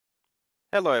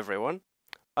Hello everyone.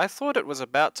 I thought it was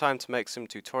about time to make some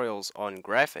tutorials on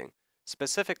graphing,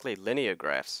 specifically linear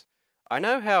graphs. I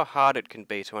know how hard it can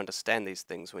be to understand these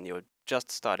things when you're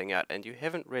just starting out and you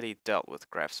haven't really dealt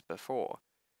with graphs before.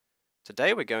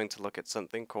 Today we're going to look at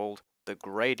something called the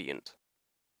gradient.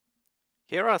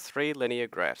 Here are three linear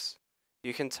graphs.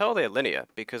 You can tell they're linear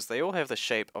because they all have the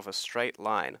shape of a straight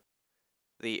line.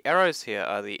 The arrows here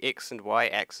are the x and y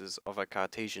axes of a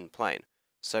Cartesian plane,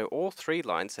 so all three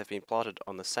lines have been plotted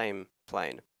on the same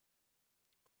plane.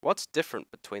 What's different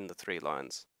between the three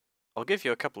lines? I'll give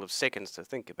you a couple of seconds to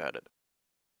think about it.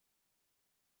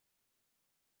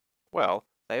 Well,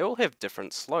 they all have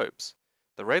different slopes.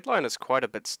 The red line is quite a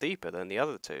bit steeper than the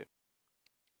other two.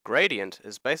 Gradient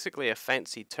is basically a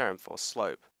fancy term for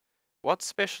slope. What's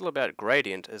special about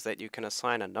gradient is that you can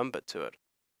assign a number to it.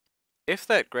 If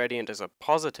that gradient is a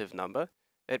positive number,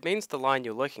 it means the line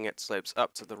you're looking at slopes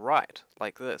up to the right,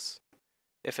 like this.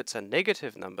 If it's a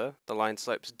negative number, the line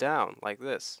slopes down, like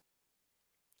this.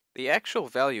 The actual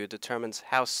value determines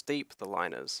how steep the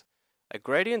line is. A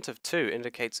gradient of 2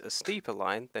 indicates a steeper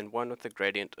line than one with a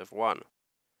gradient of 1.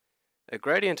 A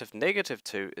gradient of negative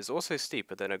 2 is also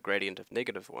steeper than a gradient of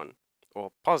negative 1,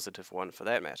 or positive 1 for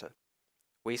that matter.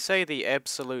 We say the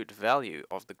absolute value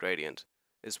of the gradient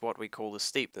is what we call the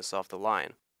steepness of the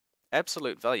line.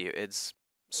 Absolute value is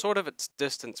sort of its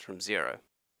distance from 0.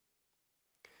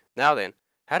 Now then,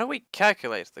 how do we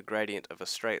calculate the gradient of a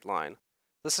straight line?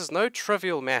 This is no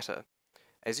trivial matter.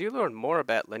 As you learn more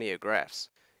about linear graphs,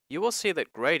 you will see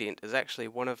that gradient is actually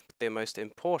one of their most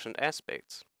important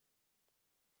aspects.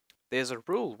 There's a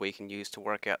rule we can use to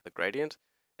work out the gradient.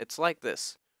 It's like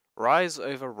this: rise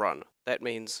over run. That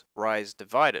means rise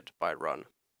divided by run.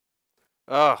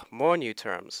 Ah, more new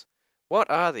terms. What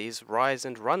are these rise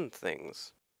and run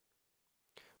things?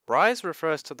 Rise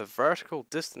refers to the vertical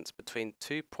distance between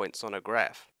 2 points on a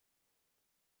graph.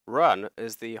 Run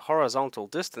is the horizontal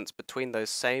distance between those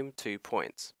same 2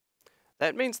 points.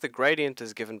 That means the gradient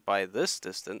is given by this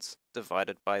distance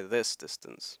divided by this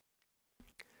distance.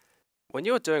 When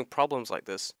you're doing problems like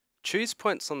this, choose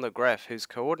points on the graph whose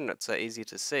coordinates are easy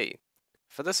to see.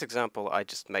 For this example, I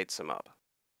just made some up.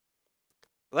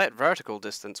 That vertical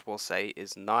distance, we'll say,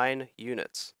 is 9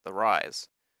 units, the rise.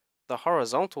 The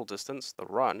horizontal distance, the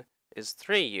run, is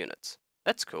 3 units.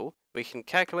 That's cool. We can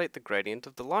calculate the gradient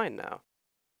of the line now.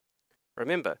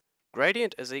 Remember,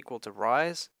 gradient is equal to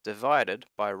rise divided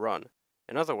by run.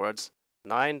 In other words,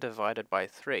 9 divided by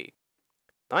 3.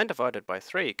 9 divided by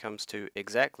 3 comes to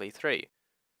exactly 3.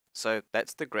 So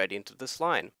that's the gradient of this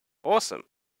line. Awesome!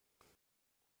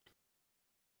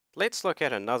 Let's look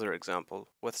at another example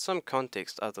with some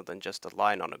context other than just a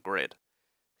line on a grid.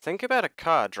 Think about a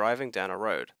car driving down a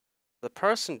road. The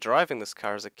person driving this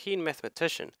car is a keen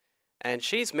mathematician, and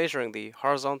she's measuring the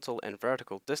horizontal and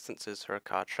vertical distances her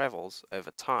car travels over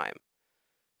time.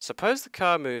 Suppose the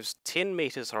car moves 10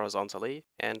 meters horizontally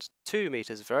and 2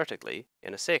 meters vertically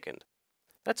in a second.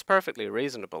 That's perfectly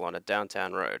reasonable on a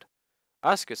downtown road.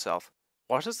 Ask yourself,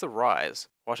 what is the rise?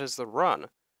 What is the run?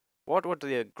 What would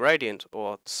the gradient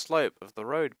or slope of the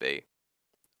road be?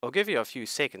 I'll give you a few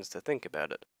seconds to think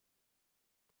about it.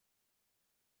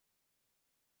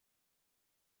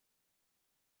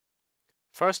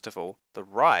 First of all, the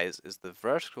rise is the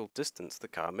vertical distance the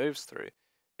car moves through.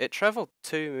 It traveled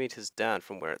 2 meters down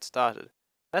from where it started.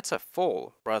 That's a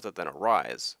fall rather than a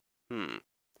rise.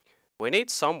 We need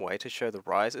some way to show the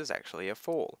rise is actually a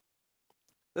fall.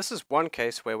 This is one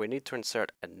case where we need to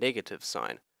insert a negative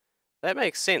sign. That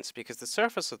makes sense because the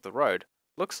surface of the road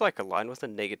looks like a line with a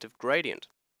negative gradient.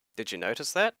 Did you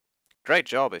notice that? Great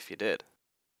job if you did.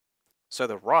 So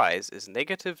the rise is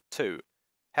negative 2.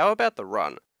 How about the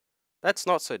run? That's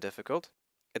not so difficult.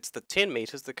 It's the 10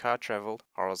 meters the car traveled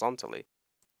horizontally.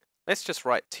 Let's just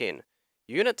write 10.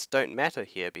 Units don't matter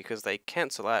here because they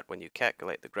cancel out when you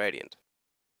calculate the gradient.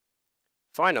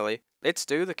 Finally, let's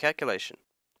do the calculation.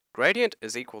 Gradient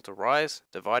is equal to rise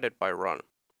divided by run.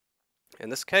 In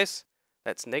this case,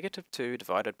 that's negative 2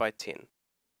 divided by 10.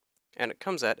 And it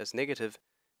comes out as negative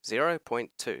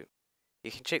 0.2.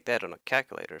 You can check that on a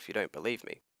calculator if you don't believe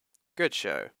me. Good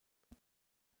show.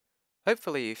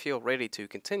 Hopefully you feel ready to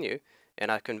continue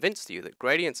and are convinced you that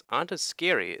gradients aren't as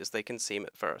scary as they can seem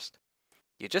at first.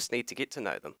 You just need to get to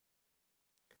know them.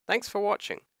 Thanks for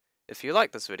watching. If you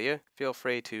like this video, feel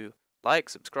free to like,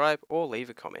 subscribe, or leave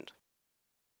a comment.